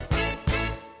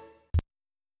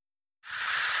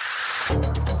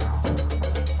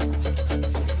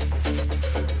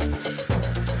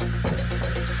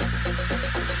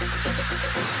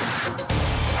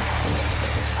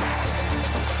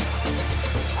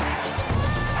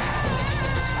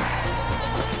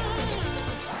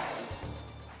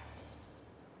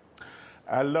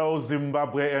Hello,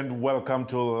 Zimbabwe, and welcome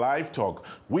to Live Talk.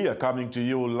 We are coming to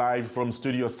you live from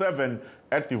Studio 7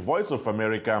 at the Voice of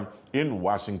America in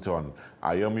Washington.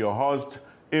 I am your host,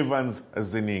 Evans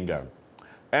Zininga.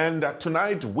 And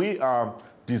tonight we are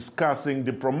discussing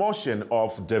the promotion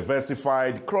of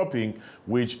diversified cropping,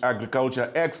 which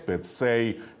agriculture experts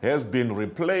say has been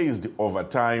replaced over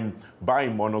time by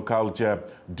monoculture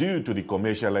due to the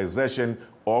commercialization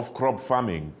of crop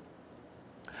farming.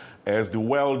 As the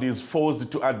world is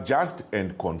forced to adjust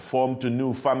and conform to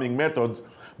new farming methods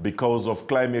because of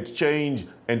climate change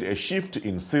and a shift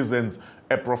in seasons,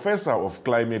 a professor of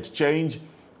climate change,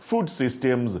 food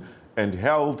systems and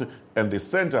health and the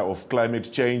Center of Climate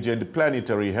Change and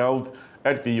Planetary Health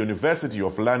at the University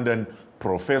of London,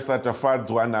 Professor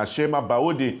Tafadzwana Shema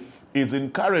Baudi, is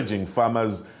encouraging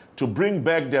farmers to bring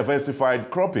back diversified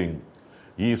cropping.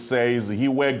 He says he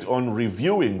worked on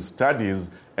reviewing studies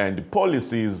and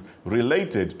policies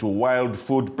related to wild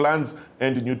food plants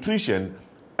and nutrition,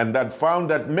 and that found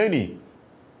that many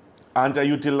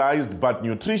underutilized but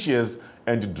nutritious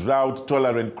and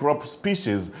drought-tolerant crop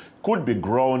species could be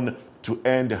grown to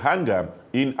end hunger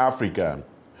in Africa.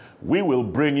 We will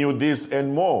bring you this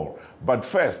and more, but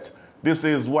first, this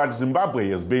is what Zimbabwe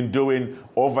has been doing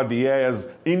over the years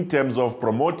in terms of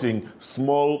promoting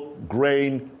small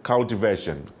grain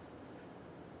cultivation.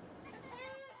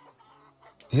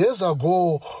 Years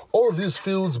ago, all these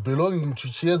fields belonging to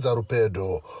Chieza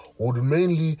Rupedo would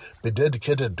mainly be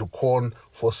dedicated to corn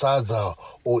for sadza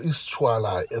or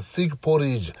ischwala, a thick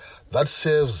porridge that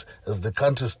serves as the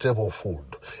country's staple food.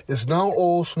 It's now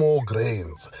all small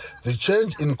grains. The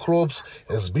change in crops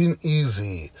has been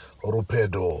easy,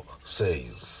 Rupedo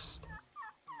says.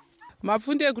 I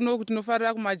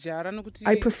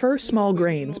prefer small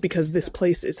grains because this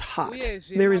place is hot.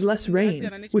 There is less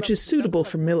rain, which is suitable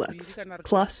for millets.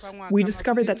 Plus, we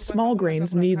discovered that small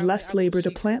grains need less labor to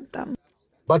plant them.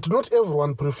 But not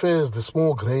everyone prefers the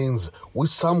small grains, which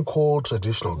some call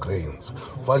traditional grains.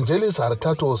 Vangelis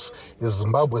Hartatos is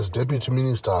Zimbabwe's Deputy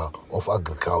Minister of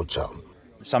Agriculture.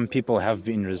 Some people have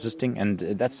been resisting, and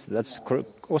that's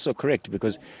also correct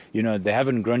because, they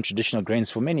haven't grown traditional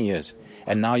grains for many years.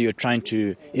 And now you're trying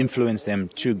to influence them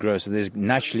to grow. So there's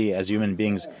naturally, as human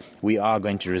beings, we are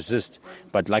going to resist.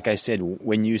 But like I said,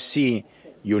 when you see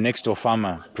your next door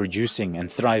farmer producing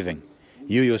and thriving,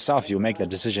 you yourself, you'll make that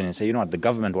decision and say, you know what, the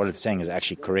government, what it's saying is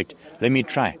actually correct. Let me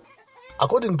try.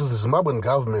 According to the Zimbabwean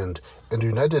government and the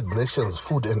United Nations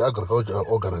Food and Agriculture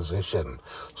Organization,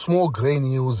 small grain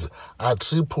yields are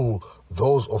triple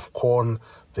those of corn,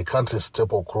 the country's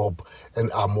staple crop,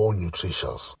 and are more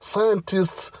nutritious.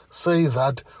 Scientists say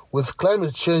that with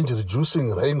climate change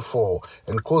reducing rainfall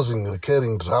and causing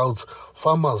recurring droughts,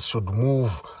 farmers should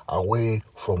move away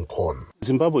from corn.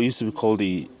 Zimbabwe used to be called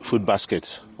the food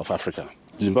basket of Africa.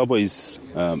 Zimbabwe is,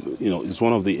 is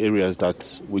one of the areas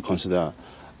that we consider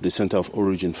the center of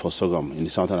origin for sorghum in the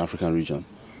Southern African region.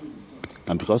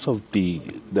 And because of the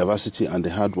diversity and the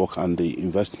hard work and the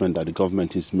investment that the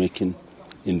government is making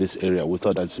in this area, we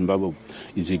thought that Zimbabwe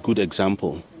is a good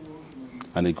example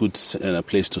and a good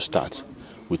place to start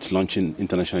with launching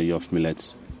International Year of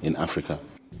Millets in Africa.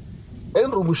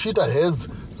 Andrew Mushita heads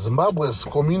Zimbabwe's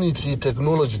Community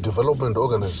Technology Development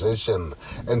Organization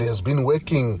and has been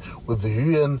working with the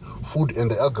UN Food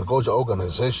and Agriculture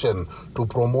Organization to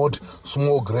promote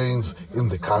small grains in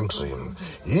the country.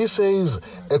 He says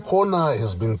a corner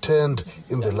has been turned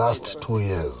in the last 2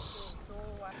 years.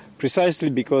 Precisely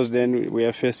because then we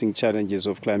are facing challenges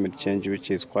of climate change, which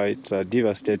is quite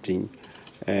devastating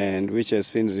and which has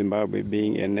seen Zimbabwe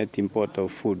being a net importer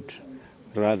of food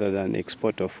rather than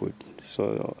exporter of food.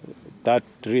 So that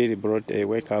really brought a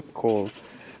wake-up call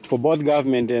for both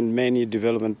government and many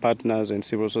development partners and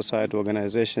civil society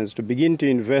organizations to begin to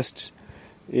invest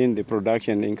in the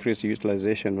production and increase the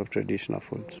utilization of traditional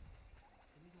foods.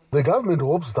 The government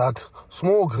hopes that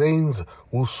small grains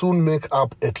will soon make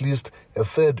up at least a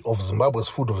third of Zimbabwe's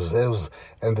food reserves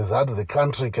and that the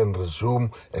country can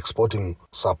resume exporting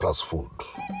surplus food.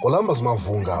 Columbus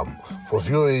Mavunga for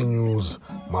VOA News,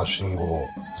 Masvingo,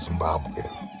 Zimbabwe.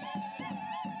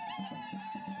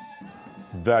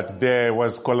 That there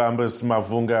was Columbus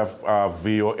Mavunga,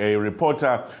 VOA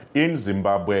reporter in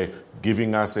Zimbabwe,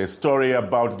 giving us a story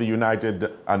about the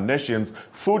United Nations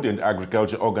Food and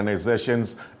Agriculture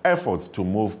Organization's efforts to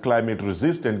move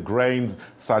climate-resistant grains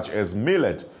such as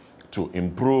millet to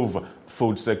improve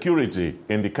food security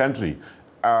in the country.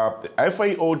 The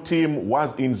FAO team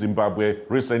was in Zimbabwe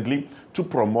recently to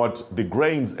promote the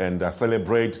grains and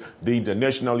celebrate the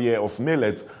International Year of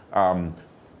Millets.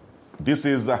 This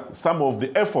is some of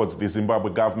the efforts the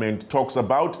Zimbabwe government talks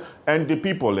about, and the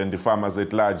people and the farmers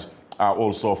at large are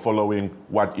also following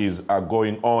what is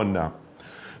going on.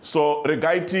 So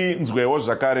regaiti nzwewo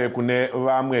zvakare kune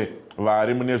vamwe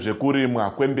vari mune zvekurimwa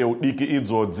kwembeu diki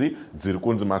idzodzi dziri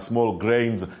kunzi small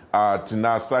grains.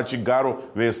 Tina sachigaro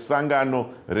vesangano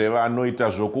revanoita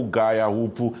zvokugaya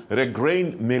hupfu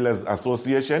reGrain Millers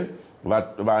Association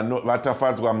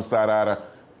vatafadzwa musarara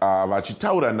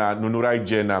vachitaura naNunurai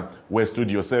Jena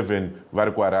weStudio 7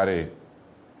 vari kuHarare.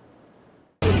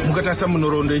 Mukatarisa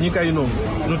munhoroondo yenyika ino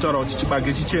inotaura kuti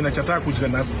chibage chichena chatakudya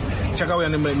nhasi chakauya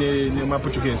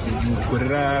nemaPortuguese mugore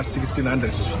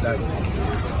ra1600 zvidaro.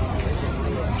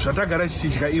 Zvatagara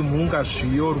chichidya imhunga,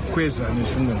 zviyo, rukweza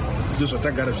nezvimwe ndizvo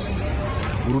zvatagara zvichidya.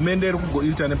 Hurumende iri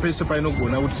kugoita nepese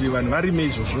painogona kuti vanhu varime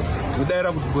izvozvo.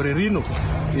 Nodayira kuti gore rino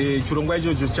chirongwa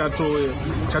ichocho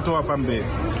chatova pamberi.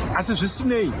 Asi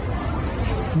zvisinei,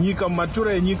 nyika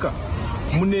mumatura enyika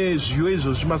mune zviyo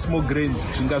izvozvi small grains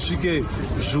zvingasvike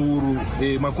zviuru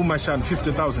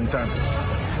 50,000 tons.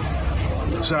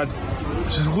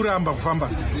 Zviri kuramba kufamba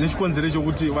nechikonzero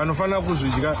chokuti vanofanira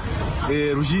kuzvidya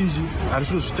ruzhinji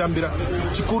harisi kuzvitambira.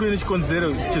 Chikuru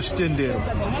nechikonzero chezvitendero,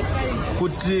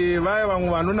 kuti vaya vamwe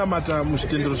vanonamata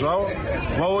muzvitendero zvavo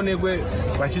vaonekwe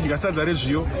vachidya sadza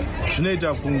rezviyo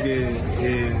zvinoita kunge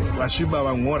vasviba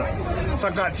vamhora.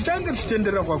 Saka tichange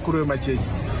tichitenderera kwakuru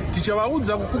vemachechi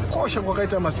tichavaudza kukosha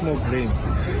kwakaita small grains.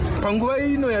 Panguva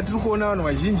ino yatiri kuona vanhu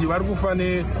vazhinji vari kufa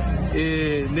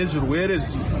nezvirwere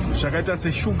zvakaita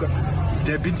seshuga,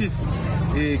 diabetes,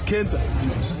 cancer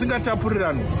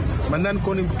zvisingatapurirano,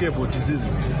 non-communicable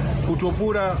diseases,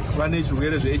 kutopfuura vane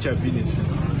zvirwere zveHIV nezvi.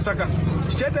 Saka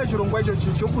tichaita chirongwa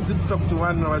ichocho chokudzidzisa kuti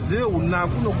vanhu vazive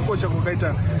unaku nokukosha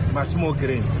kwakaita small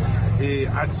grains.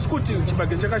 Hatisi kuti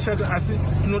chibage chakashata, asi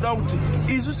tinoda kuti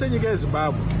isu senyika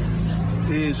yeZimbabwe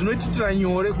zvinoititira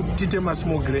nyore kuti tite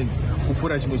small grains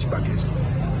kupfuura chimwe chibagecho.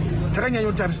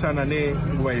 Takanyanyotarisana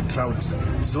nenguva yedrought,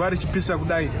 zuva richipisa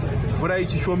kudai, mvura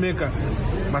ichishomeka,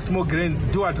 small grains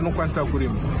ndiwo atinokwanisa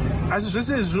kurima. Asi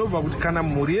zvese izvi zvinobva kuti kana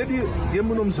mhuri yedu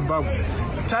yemuno muZimbabwe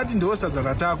tati ndiwo sadza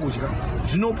ratakudya,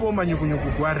 zvinopawo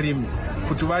manyukunyuku kuvarimi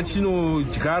kuti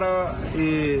vachinodyara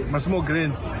small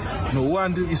grains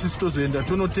nouwandu, isusu tozoenda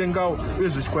tonotengawo uye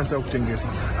zvichikwanisa kutengesa.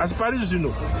 Asi pari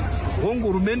zvino hongu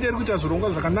hurumende iri kuita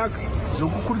zvirongwa zvakanaka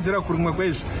zvokukurudzira kurimwa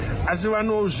kwezvi, asi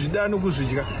vanozvida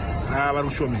nokuzvidya vari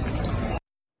kushomeka.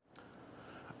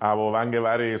 Avo vange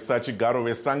vari sachigaro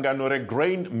vesangano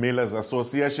reGrain Millers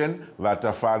Association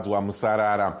vatafadzwa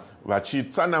musarara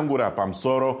vachitsanangura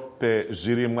pamusoro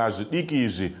pezvirimwa zvidiki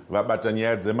izvi. Vabata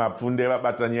nyaya dzemapfunde,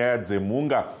 vabata nyaya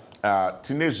dzemhunga.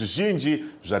 Tine zvizhinji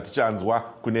zvatichanzwa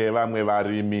kune vamwe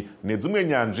varimi nedzimwe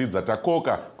nyanzvi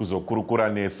dzatakoka kuzokurukura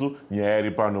nesu nyaya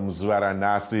iri pano muzuva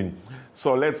ranhasi.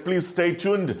 So let's please stay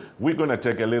tuned. We're going to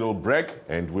take a little break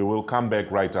and we will come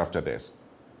back right after this.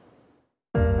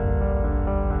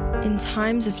 In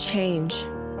times of change,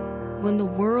 when the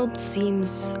world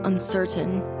seems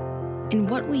uncertain and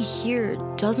what we hear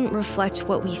doesn't reflect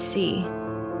what we see,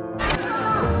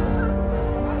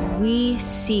 we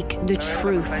seek the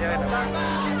truth.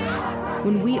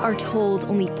 When we are told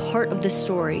only part of the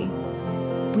story,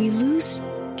 we lose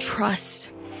trust.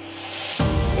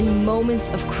 In moments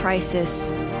of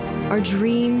crisis, our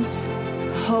dreams,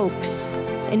 hopes,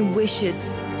 and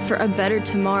wishes for a better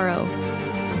tomorrow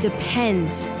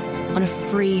depends on a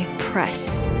free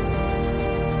press.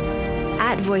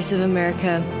 At Voice of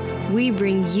America, we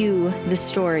bring you the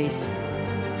stories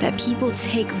that people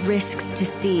take risks to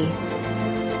see.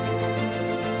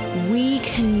 We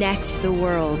connect the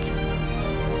world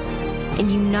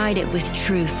and unite it with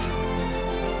truth.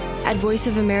 At Voice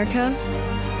of America,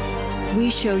 we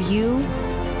show you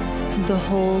the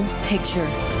whole picture.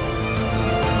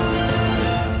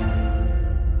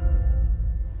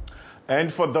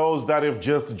 And for those that have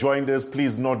just joined us,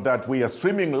 please note that we are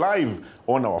streaming live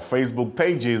on our Facebook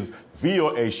pages,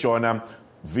 VOA Shona,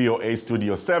 VOA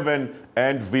Studio 7,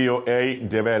 and VOA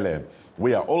Ndebele.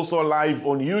 We are also live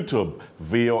on YouTube,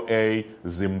 VOA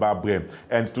Zimbabwe.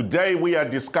 And today we are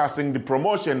discussing the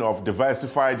promotion of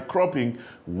diversified cropping,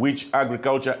 which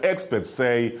agriculture experts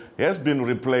say has been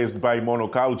replaced by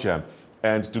monoculture.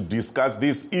 And to discuss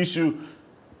this issue,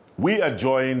 we are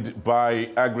joined by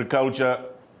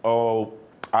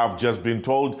I've just been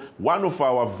told, one of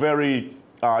our very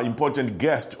important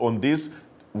guests on this.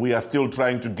 We are still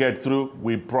trying to get through.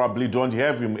 We probably don't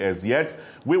have him as yet.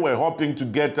 We were hoping to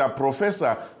get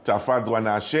Professor Tafadzwa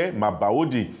Nashe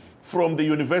Mabaudi from the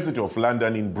University of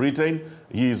London in Britain.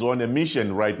 He is on a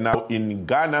mission right now in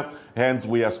Ghana, hence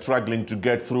we are struggling to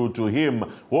get through to him.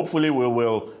 Hopefully we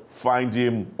will find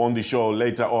him on the show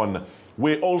later on.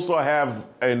 We also have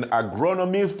an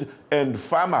agronomist and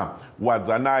farmer,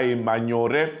 Wadzanai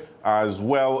Manyore, as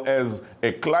well as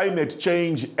a climate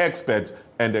change expert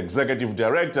and executive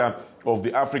director of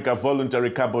the Africa Voluntary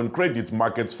Carbon Credit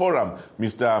Markets Forum,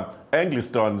 Mr.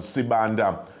 Engliston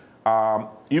Sibanda.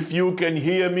 If you can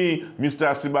hear me,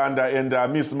 Mr. Sibanda and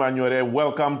Ms. Manyore,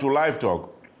 welcome to Live Talk.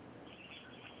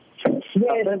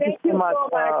 Yes, thank you so much.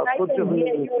 I can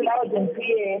hear you loud and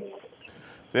clear.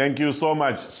 Thank you so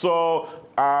much. So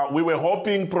we were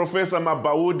hoping Professor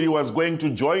Mabaudi was going to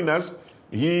join us.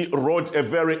 He wrote a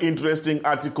very interesting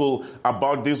article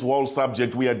about this whole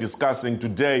subject we are discussing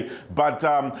today. But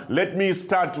let me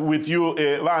start with you,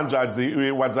 Vanjadzi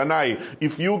Wadzanai.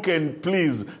 If you can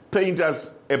please paint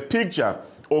us a picture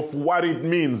of what it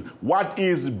means. What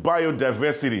is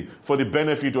biodiversity for the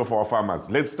benefit of our farmers?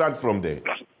 Let's start from there.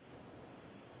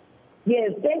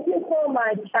 Yes, thank you so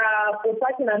much for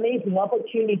such an amazing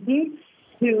opportunity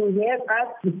to have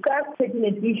us discuss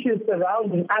pertinent issues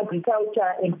surrounding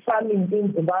agriculture and farming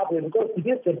in Zimbabwe, because it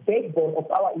is the backbone of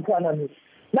our economy.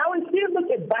 Now, if you look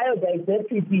at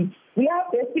biodiversity, we are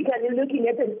basically looking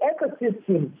at an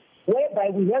ecosystem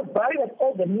whereby we have various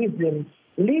organisms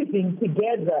living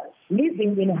together,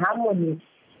 living in harmony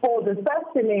for the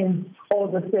sustenance or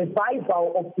the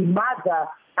survival of the mother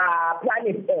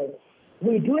planet Earth.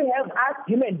 We do have us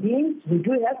human beings, we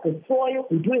do have the soil,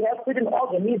 we do have certain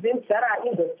organisms that are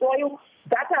in the soil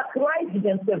that are thriving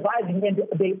and surviving, and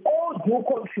they all do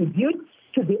contribute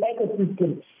to the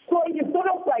ecosystem. So it is sort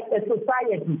of like a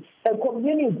society, a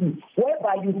community,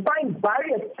 whereby you find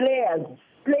various players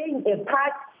playing a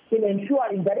part in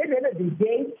ensuring that at the end of the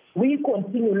day, we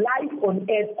continue, life on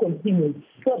Earth continues.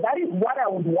 So that is what I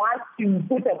would want to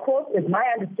put across as my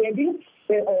understanding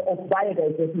of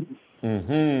biodiversity.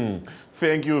 Mm-hmm.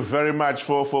 Thank you very much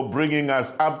for bringing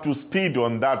us up to speed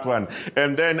on that one.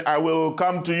 And then I will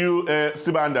come to you,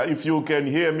 Sibanda, if you can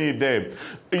hear me there.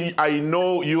 I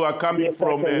know you are coming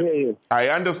from I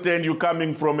understand you're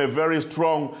coming from a very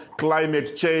strong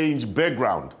climate change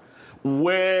background.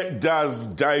 Where does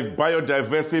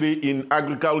biodiversity in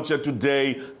agriculture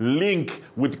today link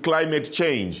with climate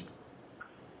change?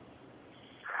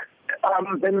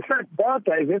 In fact,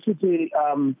 biodiversity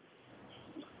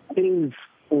is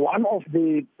one of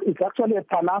it's actually a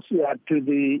panacea to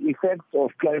the effects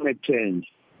of climate change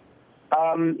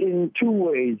in two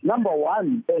ways. Number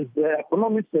one, as the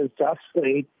economist has just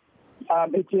said,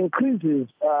 it increases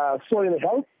soil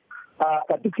health,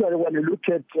 particularly when you look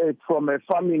at it from a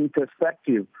farming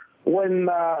perspective. When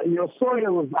your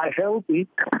soils are healthy,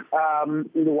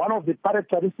 one of the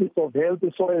characteristics of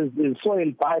healthy soils is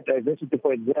soil biodiversity,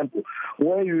 for example,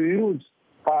 where you use,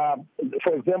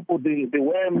 for example, the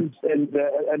worms and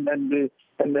the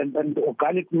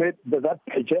organic matter that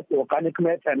digest the organic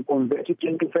matter and convert it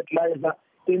into fertilizer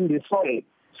in the soil.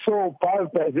 So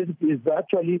biodiversity is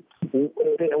actually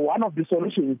one of the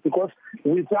solutions, because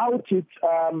without it,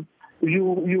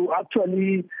 you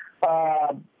actually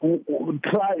you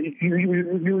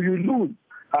lose.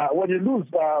 When you lose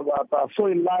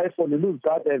soil life, when you lose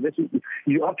biodiversity,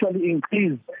 you actually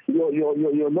increase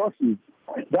your losses.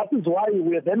 That is why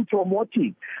we are then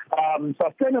promoting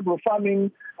sustainable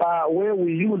farming, where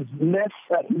we use less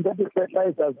synthetic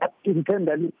fertilizers that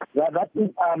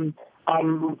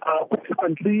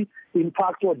consequently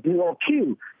impact or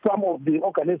kill some of the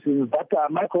organisms that are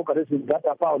microorganisms that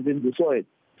are found in the soil.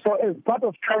 So as part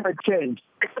of climate change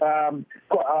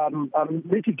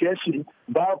mitigation,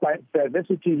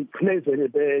 biodiversity plays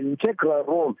an integral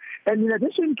role. And in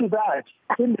addition to that,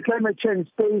 in the climate change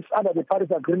space, under the Paris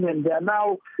Agreement, there are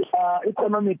now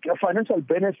economic, financial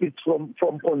benefits from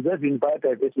conserving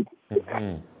biodiversity.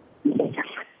 Mm-hmm.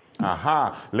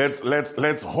 Aha,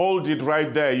 let's hold it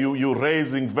right there. You're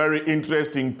raising very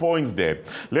interesting points there.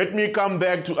 Let me come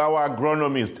back to our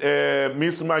agronomist,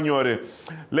 Ms. Manyore.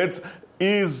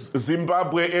 Is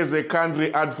Zimbabwe as a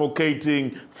country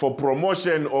advocating for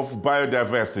promotion of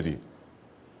biodiversity?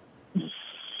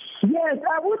 Yes,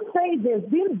 I would say there's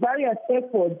been various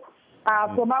efforts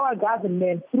from our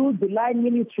government through the Line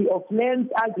Ministry of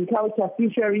Lands, Agriculture,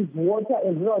 Fisheries, Water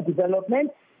and Rural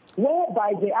Development,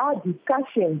 whereby there are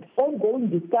ongoing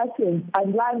discussions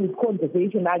in line with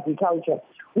conservation agriculture.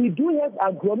 We do have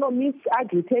agronomists,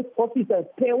 agri-tech officers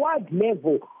per ward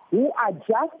level who are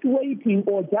just waiting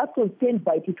or just on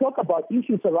standby to talk about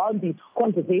issues around the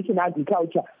conservation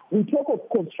agriculture. We talk of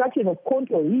construction of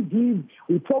control ridges,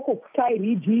 we talk of tie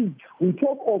ridges, we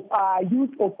talk of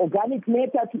use of organic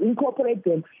matter to incorporate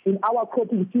them in our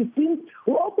cropping systems.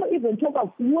 We also even talk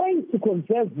of ways to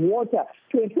conserve water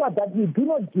to ensure that we do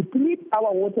not deplete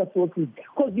our water sources.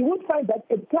 Because you would find that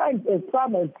at times as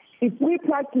farmers, if we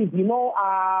practice,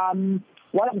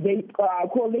 what do they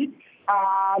call it?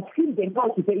 Seed and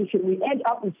cultivation. We end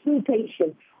up with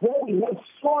siltation, where we have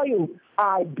soil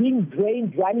being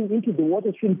drained, running into the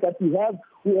water streams that we have.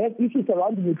 We have issues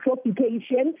around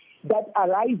eutrophication that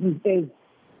arises as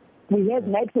we have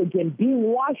nitrogen being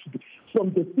washed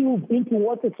from the field into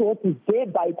water sources,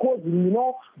 thereby causing,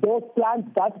 those plants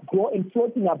that grow and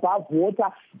floating above water,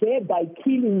 thereby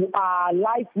killing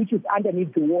life which is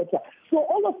underneath the water. So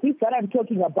all of this that I'm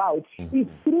talking about is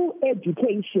through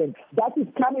education that is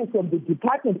coming from the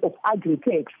Department of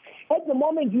Agri-Tech. At the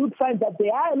moment, you would find that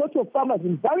there are a lot of farmers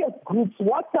in various groups,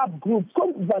 WhatsApp groups,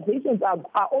 conversations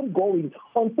are ongoing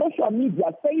on social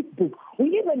media, Facebook.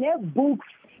 We even have books,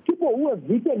 people who have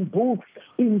written books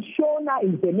in Shona,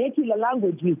 in vernacular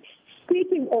languages,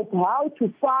 speaking of how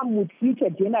to farm with future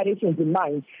generations in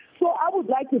mind. So I would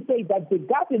like to say that the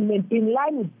government, in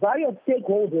line with various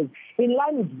stakeholders, in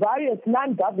line with various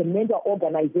non-governmental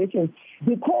organizations,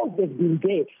 because they've been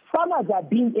there, farmers are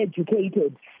being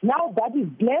educated. Now that is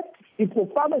left is for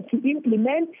farmers to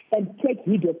implement and take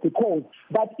heed of the cause.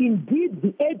 But indeed,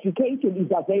 the education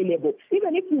is available.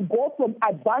 Even if you go from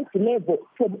advanced level,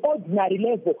 from ordinary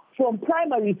level, from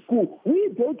primary school, we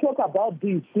don't talk about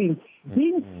these things.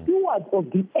 Being stewards of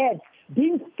the earth,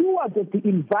 being stewards of the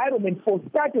environment for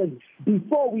starters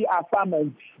before we are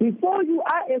farmers. Before you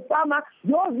are a farmer,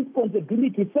 your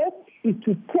responsibility first is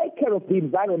to take care of the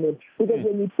environment. Because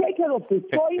when you take care of the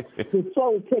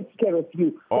soil takes care of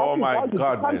you. Oh, my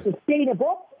goodness. Become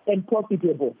sustainable and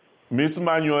profitable. Miss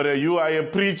Manyore, you are a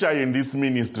preacher in this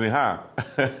ministry, huh?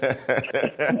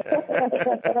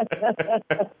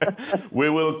 We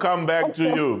will come back to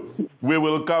you. We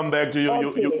will come back to you.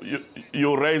 Okay.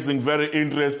 You're raising very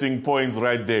interesting points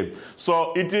right there.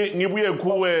 So, iti ngibuye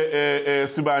kuwe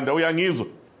Sibanda, uyangizwa?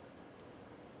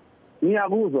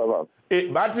 Ngiyakuzwa baba.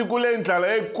 Bathi kule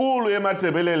ndlala enkulu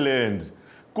eMathebeleland.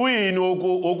 Kuyini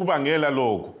okubangela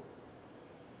lokho?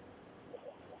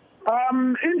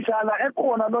 Indlala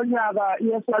ekhona lonyaka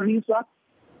iyesabisa,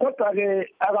 kodwa ke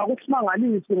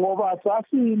akakusimangalisi ngoba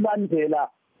sasilandela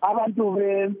abantu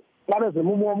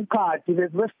babezemumo womkhathi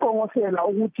besiqongosela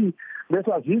ukuthi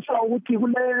besazisa ukuthi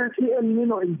kule El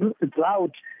Nino induced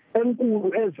drought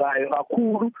enkulu ezayo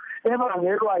kakhulu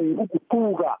ebangelwa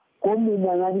ukuguquka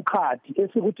komumo womkhathi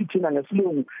esikuthi thina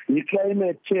ngesilungu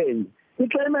yi-climate change.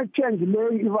 I-climate change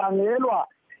leyo ibangelwa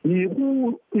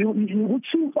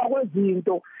yikutshintsha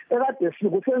kwezinto ekade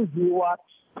sikusenziwa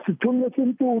sithunyisa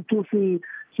intuthu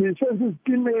sisenza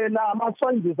izitimela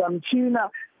amaswayizamtshina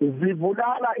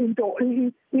zibulala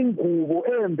ingubo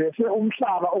embese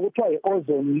umhlaba okuthiwa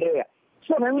yi-ozone layer.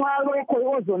 So ngenxa yalokho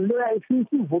i-ozone layer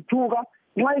isivuthuka,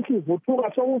 nxa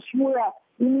isivuthuka sokusibuya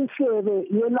imisebe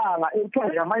yelanga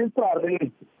ekuthiwa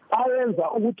yama-infrared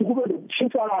ayenza ukuthi kube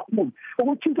lokutshintsha kakhulu.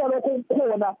 Ukutshintsha lokho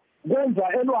kukhona kwenza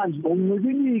elwandle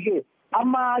uncibilike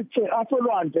amatshe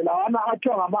asolwandle lawana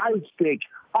athiwa ngama-iceberg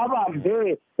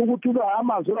abambe ukuthi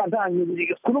amazwe olwandle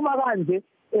angancibilike. Sikhuluma kanje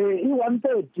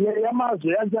i-1/3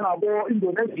 yamazwe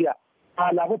anjengabo-Indonesia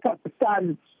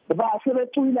labo-Pakistan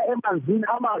basebecwila emanzini,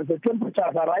 amanzi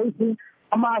temperatures are rising,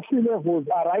 ama-sea levels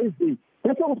are rising.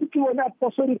 Bese kusithi wona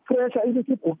atmospheric pressure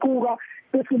ibisiguquka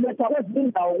besiletha kwezinye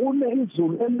indawo kune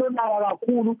izulu elilonaka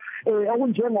kakhulu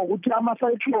okunjengokuthi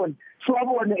ama-cyclone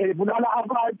siwabone ebulala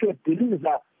abantu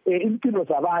ediliza impilo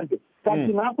zabantu.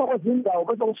 Kanti ngapha kwezinye indawo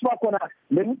bese kusiba khona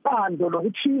lempando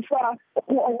lokutshisa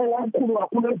okukhulu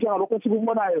kakhulu njengalokho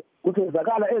esikubonayo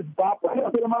kusenzakala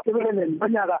eZimbabwe emathebeleni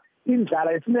lonyaka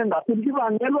indlala esiningi kakhulu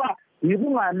ibangelwa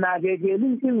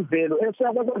yikunganakekeli imvelo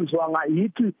esiyakwenziwa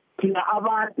yithi thina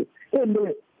abantu.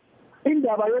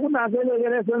 Indaba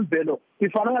yokunakekela ezemvelo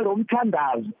ifana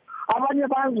lomthandazo. Abanye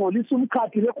bayangcolisa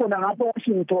umkhathi bekhona ngapha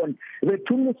eWashington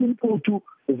bethumisa intuthu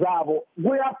zabo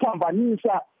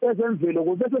kuyaphambanisa ezemvelo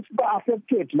kubese siba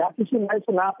affected lapho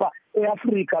singapha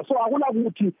eAfrica. So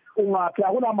akulakuthi ungaphi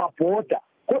akulamabhoda.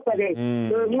 Kodwa ke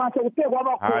nxa sekuthe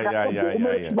kwaba khona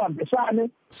kumele sibambisane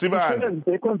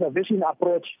sisebenzise i-conservation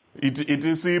approach.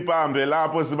 Ithi siphambe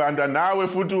lapho Sibanda, nawe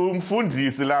futhi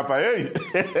umfundisi lapha. Hey.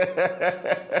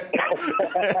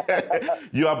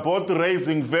 You are both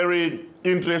raising very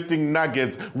interesting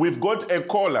nuggets. We've got a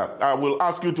caller. I will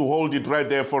ask you to hold it right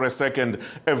there for a second.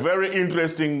 A very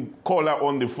interesting caller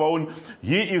on the phone.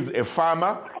 He is a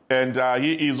farmer. And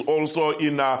he is also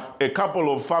in a couple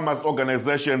of farmers'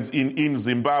 organizations in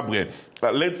Zimbabwe.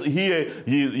 Let's hear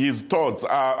his thoughts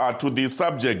to this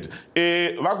subject.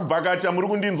 Vakuvakacha muri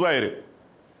kundinzwa here?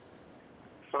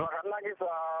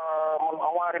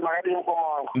 Mwari makadini mukoma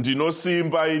wangu.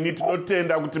 Ndinosimba ini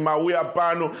tinotenda kuti mauya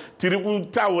pano tiri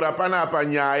kutaura panapa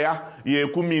nyaya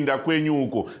yekuminda kwenyu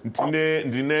uko.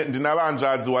 Ndina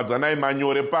vanzvadzi wadzanai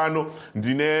Manyore pano,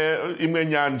 ndine imwe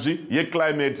nyanzvi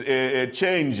yeclimate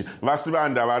change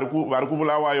Vasivanda vari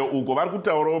kubulawayo uko, vari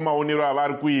kutaurawo maonero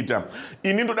avari kuita.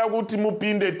 Ini ndoda kuti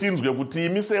mupinde tinzwe kuti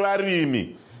imi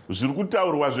sevarimi zviri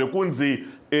kutaurwa zvekunzi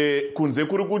kunze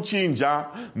kuri kuchinja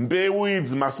mbeu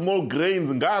idzi masmall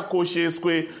grains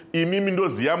ngaakosheswe, imimi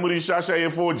ndoziya muri shasha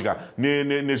yefodya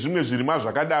nezvimwe zvirimwa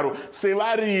zvakadaro.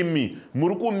 Sevarimi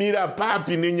muri kumira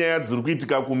papi nenyaya dziri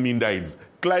kuitika kuminda idzi?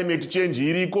 Climate change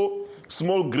iriko,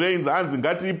 small grains hanzi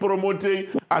ngatiipromotei,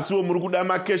 asiwo muri kuda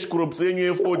macash crops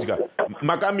enyu efodya,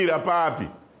 makamira papi?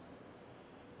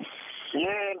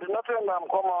 Ndinotenda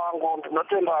mukoma wangu,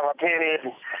 ndinotenda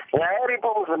vateereri. Nyaya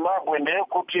iripo muZimbabwe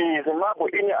ndeyekuti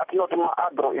Zimbabwe ine atinoti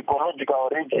ma-agro-ecological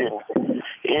region.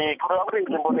 Kureva kuti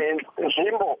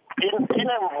nzvimbo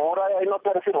ine mvura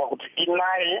inotarisirwa kuti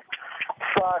inaye.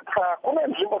 Saka kune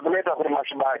nzvimbo dzinoita kurima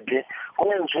chibage,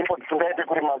 kune nzvimbo dzisingaite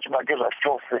kurima chibage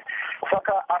zvachose.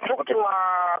 Saka hatiri kuti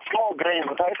ma-small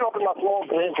grains, taiswa kuti ma-small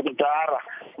grains kudhara.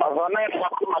 Mazuva anaya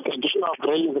ma-traditional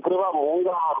grains, kureva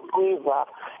mhunga, rupweza,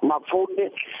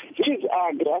 mapfunde. These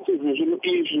are grasses zvinhu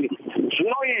izvi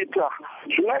zvinoita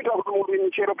kuti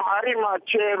murimi chero paarima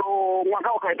chero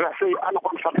mwaka ukaita sei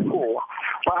anokwanisa kukohwa.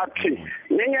 But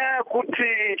nenyaya yekuti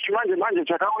chimanje-manje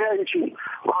chakauya ichi,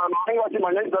 vanhu vanenge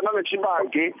vachimhanyanidzana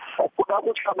nechibage kuda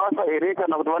kutya basa here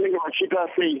kana kuti vanenge vachiita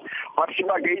sei. But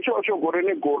chibage ichocho gore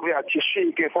negore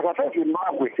hachisvike. Saka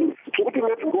seZimbabwe tiri kuti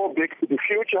let's go back to the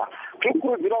future. Tiri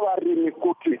kukurudzira varimi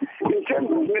kuti in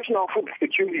terms of national food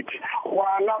security,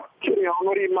 wana chero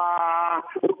yaunorima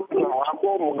rukudza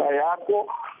rwako, mhuka yako,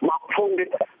 mapfunde.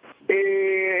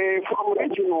 From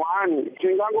region 1,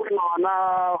 tingangorima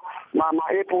vana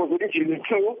ma-apples, region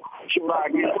 2,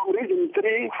 chibage. From region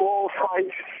 3, 4,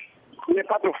 5, in a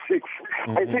part of 6.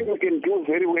 I think we can do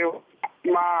very well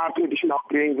ma-traditional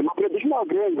grains. Ma-traditional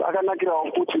grains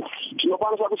akanakirawo kuti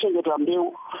tinokwanisa kuchengeta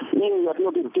mbeu iyo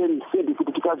yatinoti return seed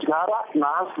kuti tikadyara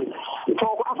nhasi.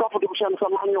 Tinokwanisa futi kushandisa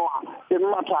manyowa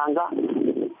emumatanga.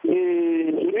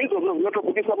 Izvozvo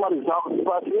zvinotobudisa ma-results,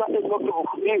 but a lot of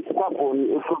these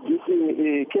carbon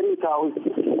producing chemicals.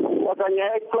 Saka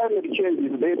nyaya climate change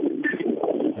is there.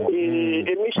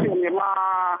 Emission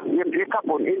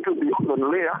yecarbon into the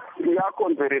ozone layer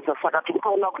yakonzeresa. Saka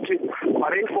tikuona kuti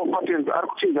ma-rainfall patterns ari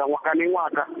kuchinja mwaka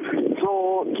nemwaka.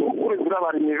 So tikukurudzira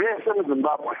varimi vese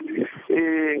muZimbabwe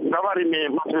ngavarime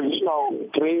ma-traditional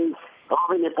grains,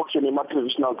 vave neportion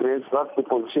yema-traditional grains. That's the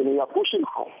position we are pushing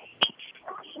for.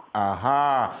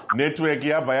 Aha, network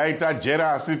yabva yaita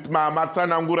jerasi,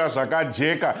 matsanangura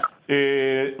zvakajeka.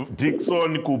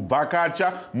 Dickson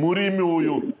kubvakacha, murimi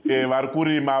uyu vari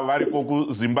kurima variko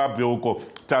kuZimbabwe uko.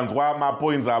 Tanzwa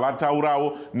mapoints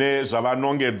avataurawo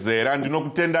nezvavanongedzera.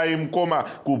 Ndinokutendai mukoma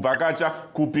kubvakacha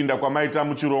kupinda kwamaita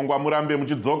muchirongwa, murambe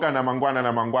muchidzoka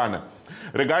namangwana.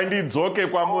 Regai ndidzoke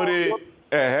kwamuri.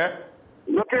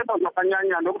 Ndokutenda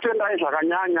zvakanyanya.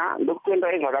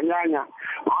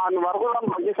 Vanhu vari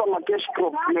kuramba vachiisa macash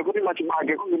crops nekurima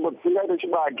chibage kunzvimbo dzisingaite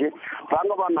chibage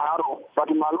vanova nharo, but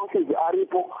malosses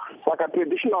aripo. Saka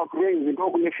traditional grains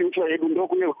ndokune future yedu,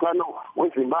 ndokune utano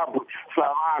hweZimbabwe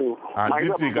savanhu.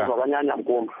 Handitika zvakanyanya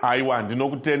mukoma. Aiwa,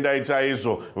 ndinokutendai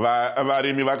chaizvo.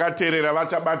 Varimi vakateerera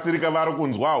vachabatsirika vari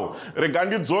kunzwawo. Rega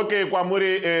ndidzoke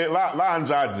kwamuri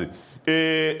vahanzvadzi.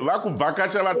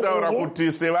 Vakubvakacha vataura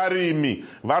kuti sevarimi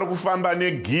vari kufamba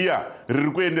negiya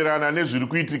riri kuenderana nezviri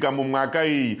kuitika mumwaka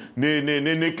iyi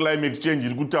neclimate change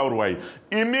iri kutaurwa iyi.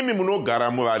 Imimi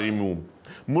munogara muvarimi umu,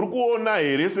 muri kuona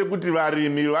here sekuti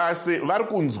varimi vase vari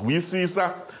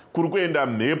kunzwisisa kuri kuenda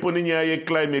mhepo nenyaya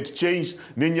yeclimate change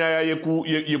nenyaya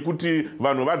yekuti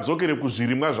vanhu vadzokere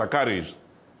kuzvirimwa zvakare izvi?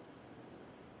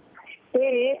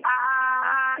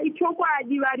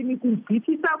 Ichokwadi varimi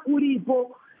kunzwisisa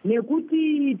kuripo,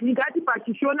 nekuti tingati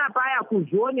pachishona paya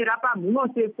kuzvionera pamhuno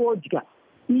sefodya.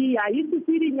 Iyi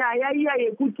haisisiri nyaya iya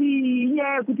yekuti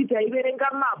inyaya yekuti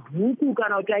taiverenga mabhuku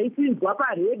kana kuti taisinzwa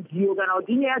paredhiyo kana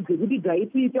kuti inyaya dzekuti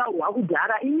dzaisitaurwa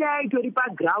kudhara. Inyaya itori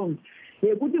paground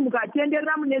yekuti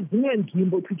mukatenderera mune dzimwe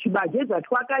nzvimbo tuchibage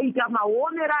zvatwakaita,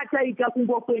 maonero ataita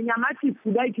kungokwenya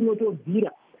matifudai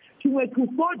tinotobvira. Tumwe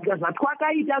tufodya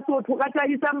zvatwakaita so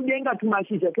twakatarisa mudenga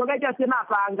tumashizha twakaita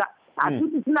semapanga, asi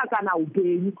tisina kana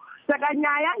upenyu. Saka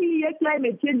nyaya iyi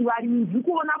yeclimate change varimi ndiri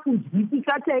kuona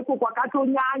kunzwisisa chaiko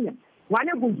kwakatonyanya,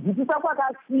 vane kunzwisisa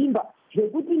kwakasimba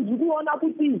zvekuti ndiri kuona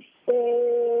kuti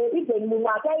even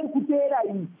mumwaka iri kuteera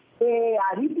iyi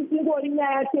harisi singori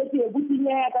nyaya chete yekuti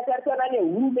nyaya yakatarisana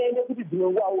nehurumende, kuti dzimwe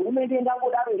nguva hurumende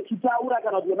ingangodaro ichitaura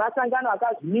kana kuti masangano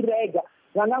akazvimirira ega,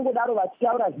 vangangodaro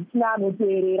vachitaura zvisina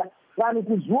anoteerera. Vanhu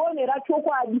kuzvionera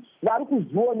chokwadi vari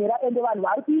kuzvionera, ende vanhu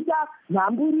vari kuita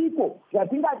nhamburiko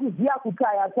zvatingatiziya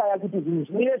kutaya kuti zvinhu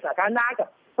zvimire zvakanaka.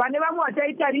 Pane vamwe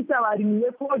vataitarisa varimi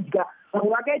vefodya, vamwe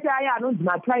vakaita aya anonzi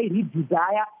matairidhis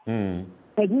aya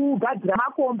ekugadzira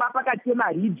makomba pakati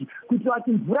pemaridhi kuitira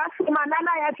kuti mvura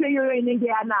shomanana yacho iyoyo inenge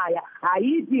yanaya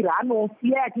haiiti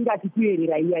ranofiya yatingati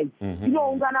kuyerera iyai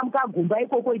inoungana mukagomba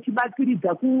ikoko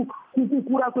ichibatsiridza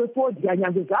kukura kwefodya.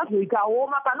 Nyange zvazvo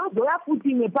ikaoma, panozoya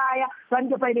futi imwe paya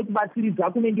panenge paine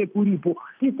kubatsiridza kunenge kuripo.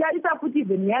 Tichitarisa futi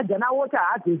nyaya dzanawater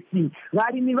harvesting,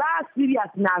 varimi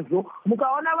vaasirious nazvo.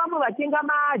 Mukaona vamwe vatenga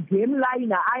madam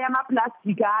liner aya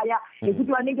maplastic aya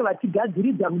ekuti vanenge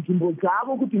vachigadziridza munzvimbo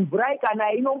dzavo kuti mvura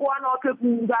ikana inongowanawo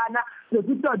pekuungana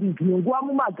pekuita kuti zvinonguva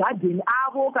mumagadheni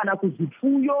avo kana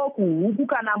kuzvipfuyo, kuhuku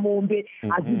kana mombe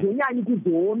hazvizonyanyi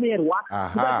kuzoomerwa.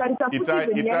 Mukatarisa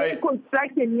futi nyaya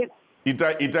yeconstruction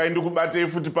itai ndikubatei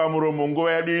futi pamuromo,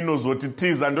 nguva yedu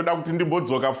inozotitiza. Ndoda kuti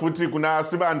ndimbodzoka futi kuna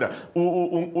Sibanda.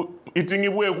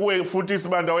 Itingibuye kuwe futi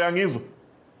Sibanda, uyangizwa?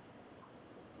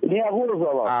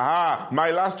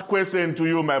 My last question to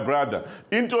you, my brother.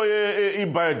 Into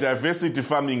biodiversity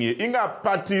farming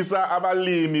ingaphathisa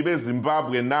abalimi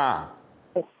beZimbabwe na?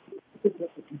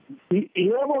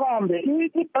 Yebo kambe,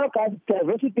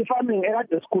 i-biodiversity farming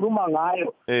ekade sikhuluma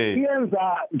ngayo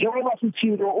iyenza njengoba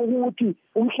sitshilo ukuthi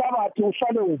umhlabathi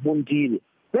uhlale uvundile.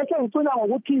 Bese ngicina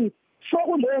ngokuthi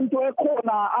sokulento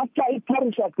ekhona after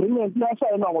i-Paris Agreement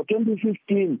yasayinwa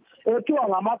ngo-2015 ethiwa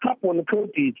ngama-carbon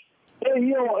credits,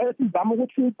 eyiyo esizama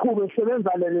ukuthi iqhube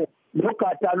isebenzane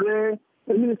nogada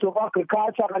lwe-Ministry of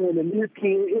Agriculture kanye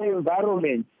ne-Ministry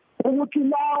ye-Environment, ukuthi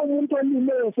la umuntu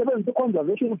olime esebenzisa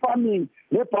i-conservation farming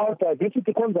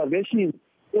ne-biodiversity conservation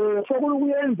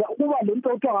sekuyenza ukuba lento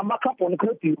okuthiwa ngama-carbon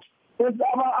credits.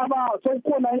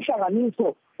 Sekukhona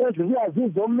inhlanganiso ezibuya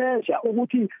zizomeasure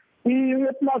ukuthi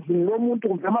epulazini lomuntu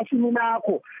kumbe emasimini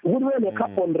akho ukuthi kube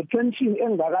ne-carbon retention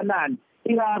engakanani.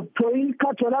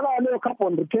 Ikhatholakala leyo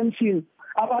carbon retention,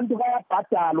 abantu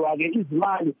bayabhadalwa-ke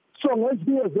izimali. So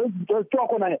ngezinye zezinto ezithiwa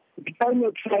khona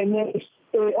i-climate finance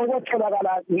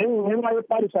okwetholakala ngenxa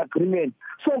ye-Paris Agreement.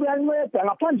 So kuyanceda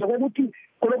ngaphandle kokuthi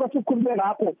kolokho sikhulume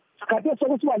ngakho sikhathe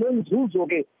sokusiba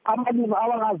lenzuzo-ke abalimi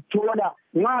abangazithola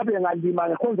nxa bengalima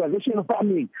nge-conservation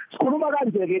farming. Sikhuluma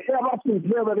kanje-ke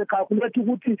abafundileyo bebekhalkuletha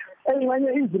ukuthi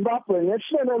engxenye iZimbabwe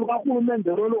ngehlelo lukahulumende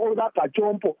lolu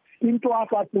olukagajompo into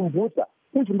asatumvusa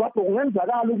iZimbabwe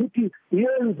kungenzakala ukuthi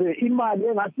yenze imali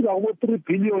engafika kubo-3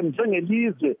 billion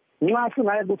njengelizwe nxa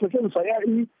singaye kusetshenziswa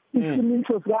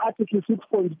isimiso sika-article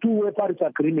 6.2 we-Paris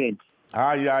Agreement.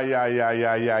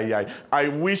 I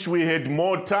wish we had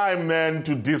more time, man,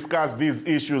 to discuss these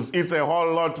issues. It's a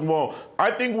whole lot more.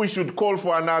 I think we should call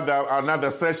for another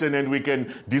session and we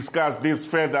can discuss this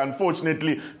further.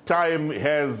 Unfortunately, time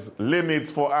has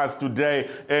limits for us today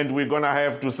and we're going to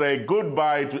have to say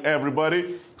goodbye to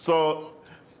everybody. So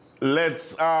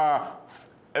let's,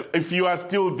 if you are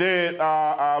still there,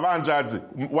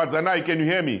 Vanjadzi, Wadzanai, can you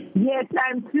hear me? Yes,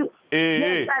 I'm still.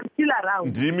 Yes, I'm still around.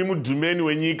 Ndimi mudhumeni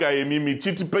wenyika yemimi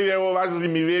chitipirewo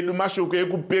varimi vedu mashoko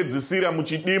ekupedzisira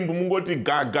muchidimbu, mungoti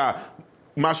gaga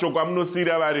mashoko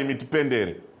amunosira varimi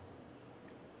tipendere.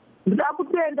 Ndoda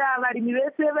kutenda varimi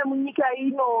vese vemunyika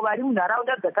ino vari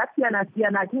munharaunda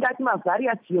dzakasiyana-siyana, atingati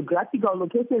mavarious geographical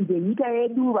locations enyika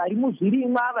yedu, vari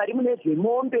muzvirimwa, vari mune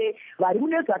zvemombe, vari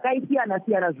mune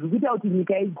zvakaisiyana-siyana zviri kuita kuti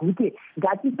nyika igute.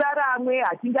 Ngatisaramwe,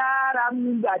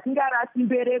 hatingarasi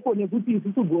mbereko nekuti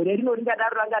isusu gore rino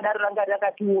ringadaro ranga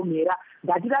rakatiomera.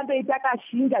 Ngatirambei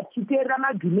takashinga tichiteerera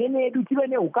madhumeni edu, tive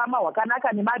neukama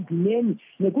hwakanaka nemadhumeni,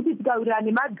 nekuti tikawirira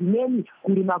nemadhumeni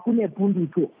kurima kune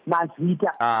pundutso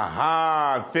mazita.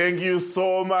 Thank you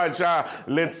so much.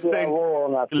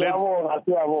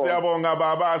 Siyabonga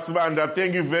Baba Sibanda.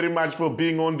 Thank you very much for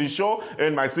being on the show.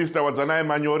 And my sister Wadzanai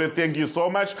Manyore, thank you so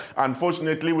much.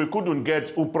 Unfortunately, we couldn't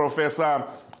get Professor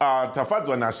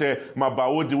Tafadzwa Nashe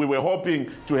Mabaudi. We were hoping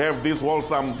to have this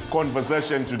wholesome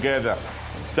conversation together.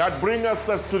 That brings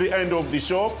us to the end of the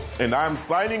show. And I'm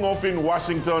signing off in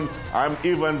Washington. I'm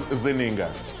Evans Zeninga.